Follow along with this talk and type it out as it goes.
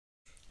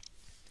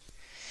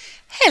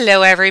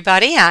Hello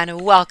everybody and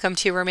welcome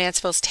to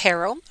Romanceful's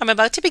Tarot. I'm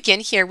about to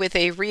begin here with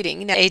a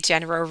reading, a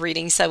general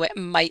reading, so it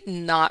might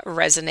not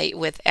resonate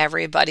with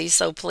everybody.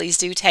 So please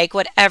do take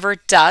whatever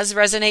does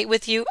resonate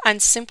with you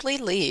and simply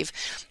leave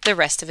the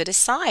rest of it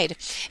aside.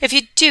 If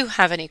you do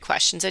have any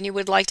questions and you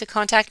would like to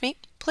contact me,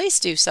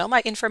 please do so.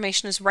 My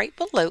information is right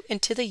below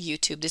into the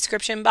YouTube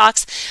description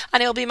box,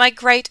 and it will be my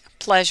great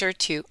pleasure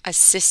to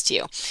assist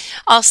you.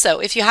 Also,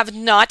 if you have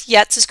not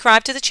yet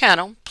subscribed to the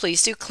channel,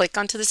 please do click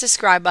onto the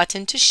subscribe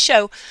button to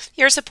show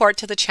your support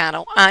to the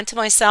channel and to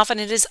myself, and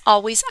it is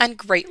always and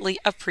greatly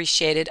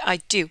appreciated. I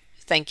do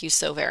thank you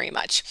so very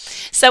much.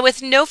 So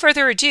with no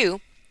further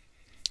ado,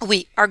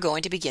 we are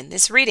going to begin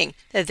this reading.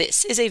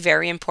 This is a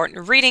very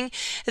important reading.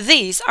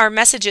 These are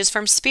messages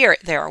from Spirit.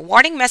 There are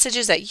warning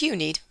messages that you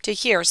need to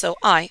hear, so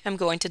I am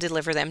going to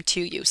deliver them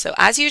to you. So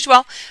as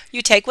usual,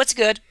 you take what's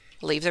good,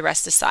 leave the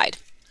rest aside.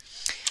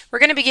 We're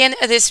going to begin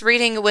this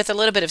reading with a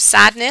little bit of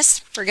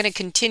sadness. We're going to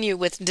continue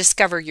with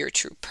discover your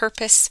true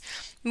purpose,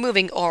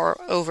 moving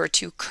over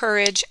to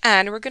courage,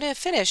 and we're going to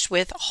finish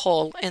with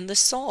hole in the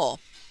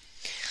soul.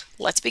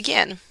 Let's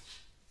begin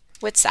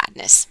with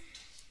sadness.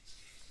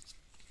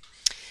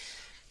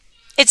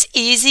 It's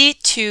easy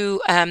to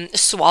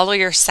swallow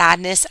your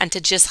sadness and to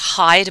just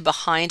hide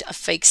behind a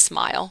fake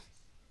smile.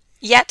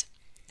 Yet,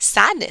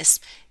 sadness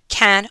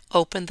can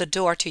open the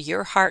door to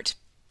your heart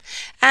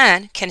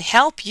and can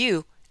help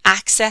you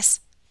access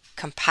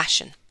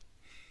compassion.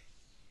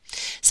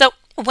 So,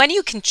 when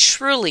you can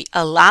truly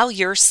allow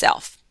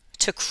yourself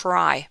to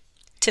cry,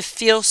 to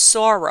feel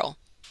sorrow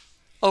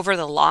over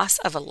the loss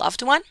of a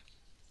loved one,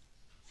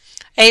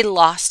 a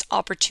lost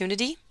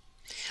opportunity,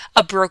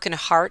 a broken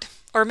heart,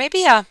 or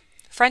maybe a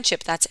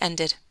friendship that's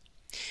ended,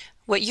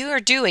 what you are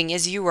doing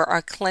is you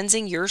are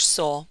cleansing your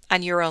soul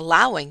and you're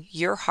allowing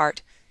your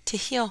heart to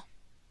heal.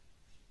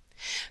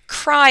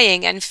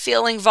 Crying and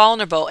feeling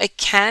vulnerable, it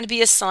can be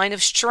a sign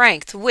of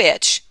strength,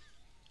 which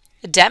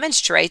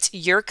demonstrates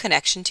your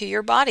connection to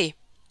your body.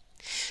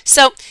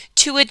 So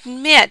to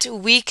admit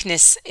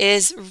weakness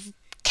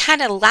can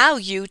allow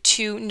you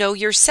to know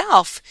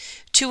yourself,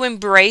 to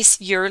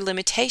embrace your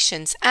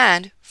limitations,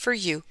 and for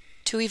you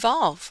to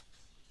evolve.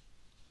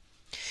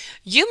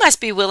 You must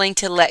be willing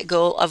to let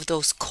go of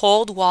those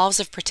cold walls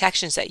of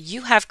protections that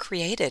you have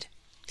created,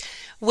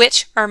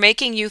 which are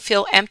making you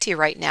feel empty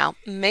right now,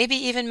 maybe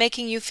even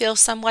making you feel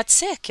somewhat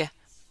sick.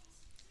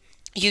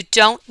 You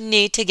don't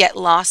need to get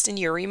lost in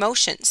your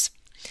emotions.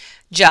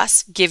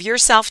 Just give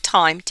yourself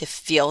time to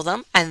feel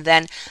them and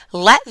then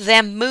let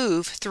them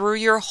move through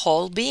your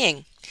whole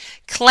being,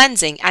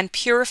 cleansing and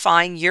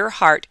purifying your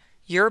heart,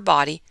 your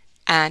body,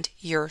 and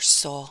your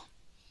soul.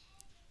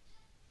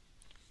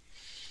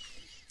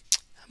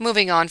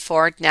 Moving on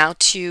forward now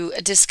to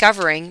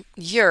discovering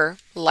your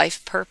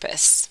life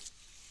purpose.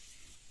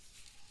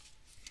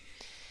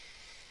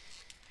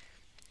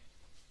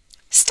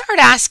 Start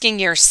asking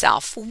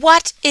yourself,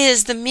 what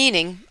is the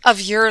meaning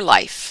of your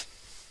life?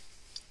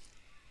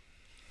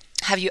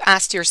 Have you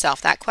asked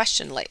yourself that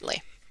question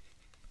lately?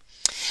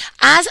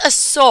 As a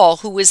soul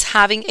who is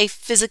having a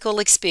physical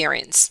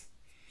experience,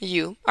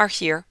 you are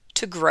here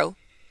to grow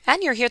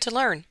and you're here to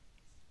learn.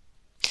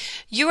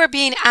 You are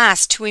being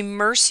asked to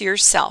immerse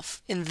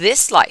yourself in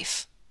this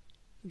life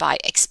by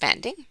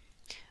expanding,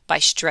 by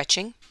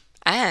stretching,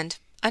 and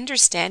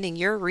understanding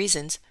your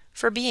reasons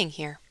for being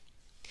here.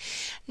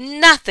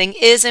 Nothing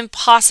is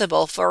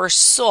impossible for a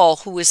soul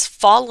who is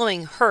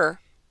following her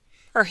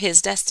or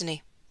his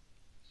destiny.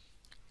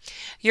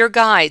 Your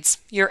guides,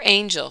 your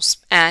angels,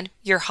 and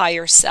your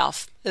higher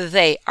self,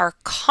 they are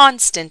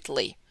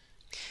constantly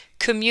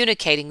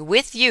communicating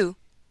with you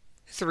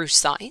through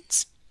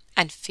signs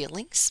and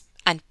feelings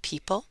and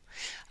people,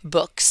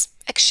 books,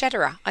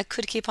 etc. I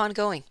could keep on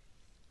going.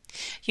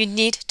 You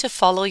need to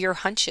follow your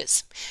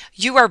hunches.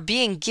 You are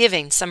being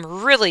given some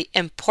really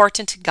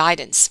important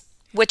guidance,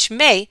 which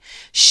may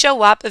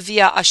show up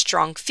via a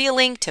strong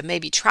feeling to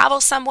maybe travel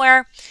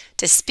somewhere,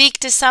 to speak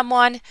to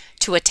someone,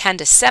 to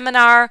attend a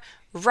seminar,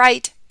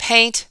 write,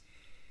 paint,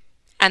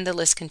 and the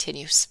list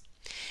continues.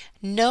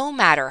 No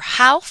matter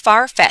how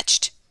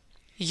far-fetched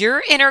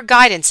your inner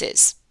guidance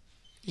is,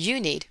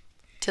 you need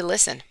to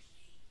listen.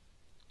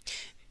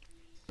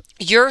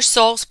 Your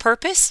soul's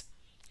purpose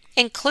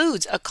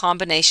includes a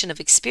combination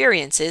of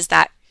experiences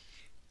that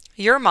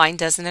your mind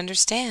doesn't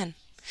understand,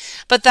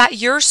 but that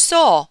your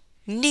soul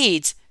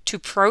needs to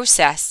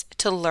process,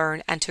 to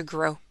learn, and to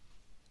grow.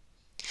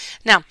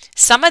 Now,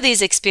 some of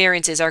these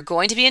experiences are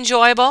going to be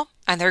enjoyable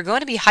and they're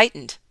going to be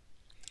heightened.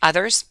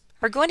 Others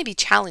are going to be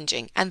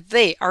challenging and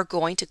they are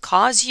going to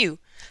cause you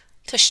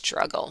to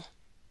struggle.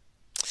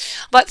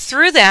 But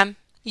through them,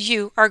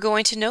 you are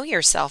going to know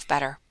yourself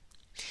better.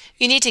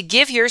 You need to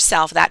give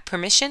yourself that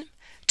permission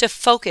to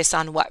focus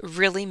on what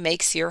really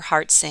makes your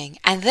heart sing,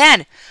 and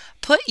then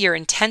put your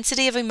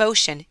intensity of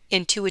emotion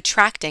into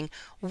attracting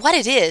what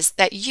it is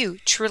that you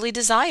truly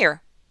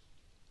desire.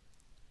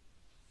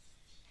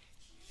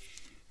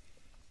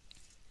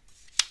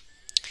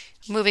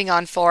 Moving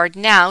on forward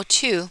now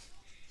to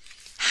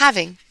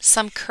having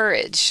some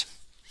courage.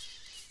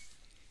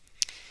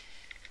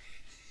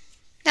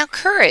 Now,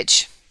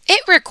 courage.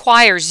 It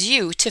requires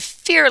you to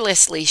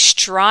fearlessly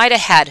stride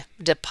ahead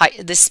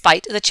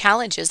despite the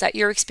challenges that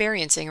you're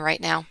experiencing right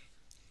now.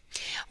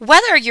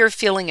 Whether you're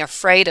feeling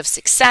afraid of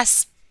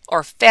success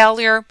or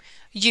failure,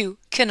 you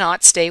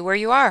cannot stay where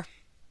you are.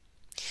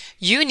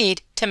 You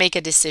need to make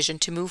a decision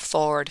to move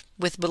forward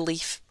with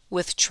belief,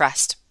 with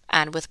trust,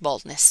 and with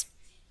boldness.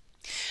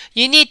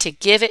 You need to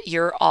give it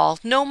your all,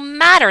 no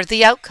matter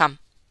the outcome.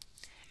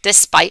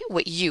 Despite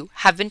what you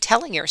have been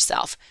telling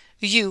yourself,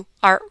 you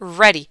are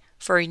ready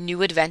for a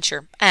new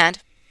adventure and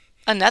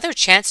another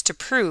chance to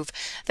prove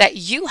that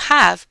you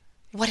have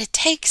what it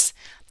takes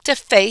to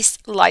face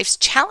life's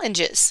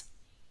challenges.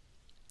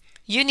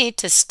 You need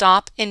to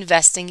stop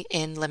investing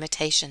in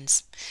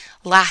limitations,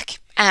 lack,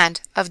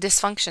 and of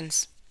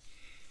dysfunctions.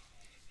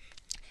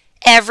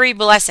 Every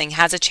blessing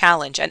has a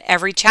challenge, and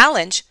every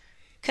challenge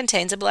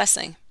contains a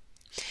blessing.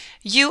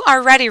 You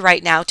are ready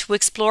right now to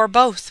explore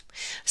both.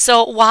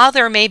 So while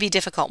there may be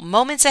difficult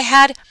moments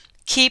ahead,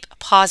 keep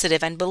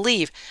positive and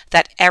believe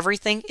that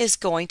everything is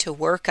going to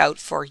work out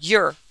for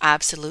your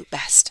absolute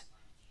best.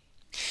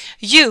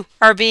 You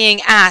are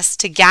being asked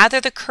to gather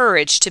the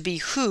courage to be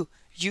who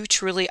you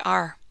truly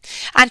are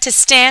and to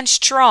stand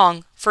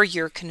strong for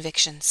your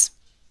convictions.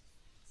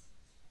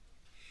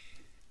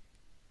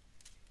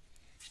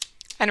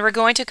 And we're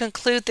going to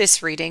conclude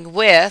this reading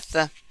with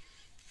the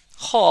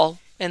hole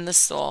in the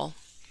soul.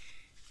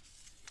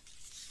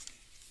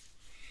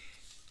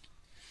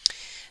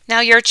 Now,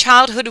 your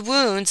childhood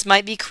wounds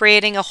might be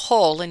creating a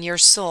hole in your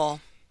soul.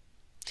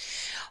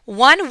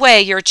 One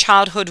way your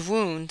childhood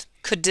wound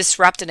could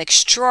disrupt an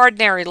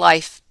extraordinary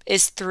life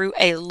is through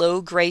a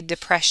low-grade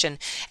depression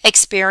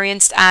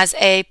experienced as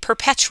a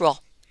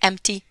perpetual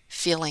empty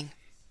feeling.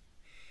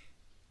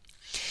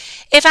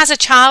 If as a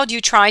child you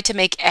tried to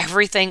make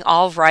everything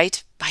all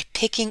right by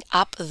picking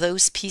up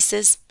those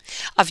pieces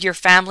of your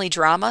family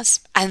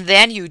dramas and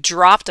then you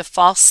dropped a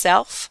false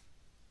self,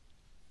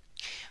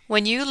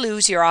 when you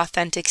lose your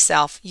authentic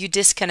self, you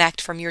disconnect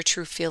from your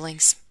true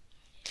feelings,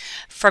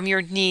 from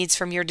your needs,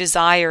 from your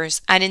desires,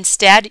 and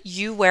instead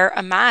you wear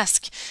a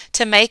mask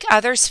to make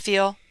others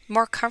feel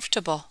more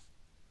comfortable.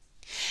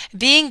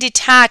 Being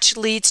detached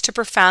leads to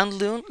profound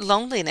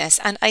loneliness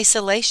and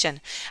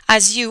isolation,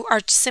 as you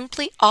are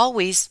simply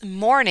always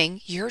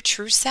mourning your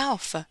true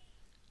self.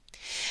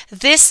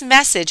 This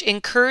message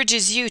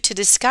encourages you to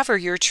discover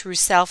your true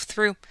self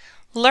through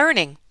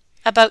learning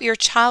about your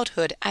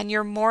childhood and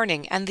your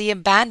mourning and the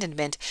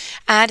abandonment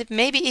and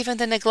maybe even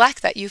the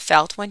neglect that you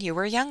felt when you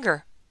were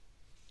younger.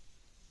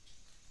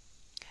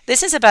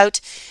 This is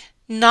about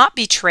not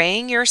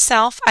betraying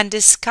yourself and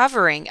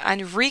discovering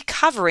and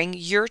recovering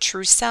your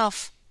true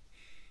self.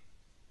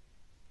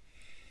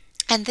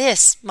 And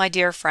this, my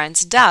dear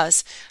friends,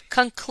 does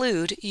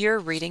conclude your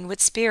reading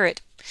with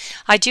Spirit.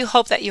 I do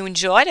hope that you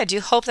enjoyed. I do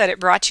hope that it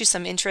brought you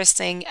some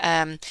interesting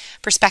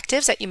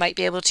perspectives that you might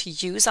be able to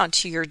use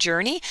onto your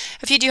journey.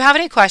 If you do have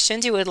any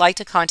questions you would like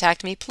to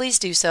contact me, please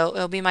do so.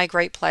 It'll be my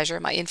great pleasure.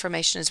 My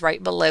information is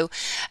right below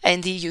in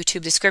the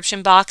YouTube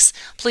description box.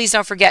 Please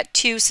don't forget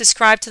to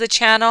subscribe to the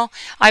channel.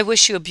 I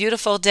wish you a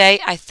beautiful day.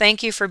 I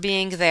thank you for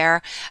being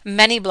there.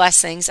 Many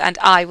blessings, and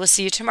I will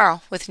see you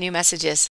tomorrow with new messages.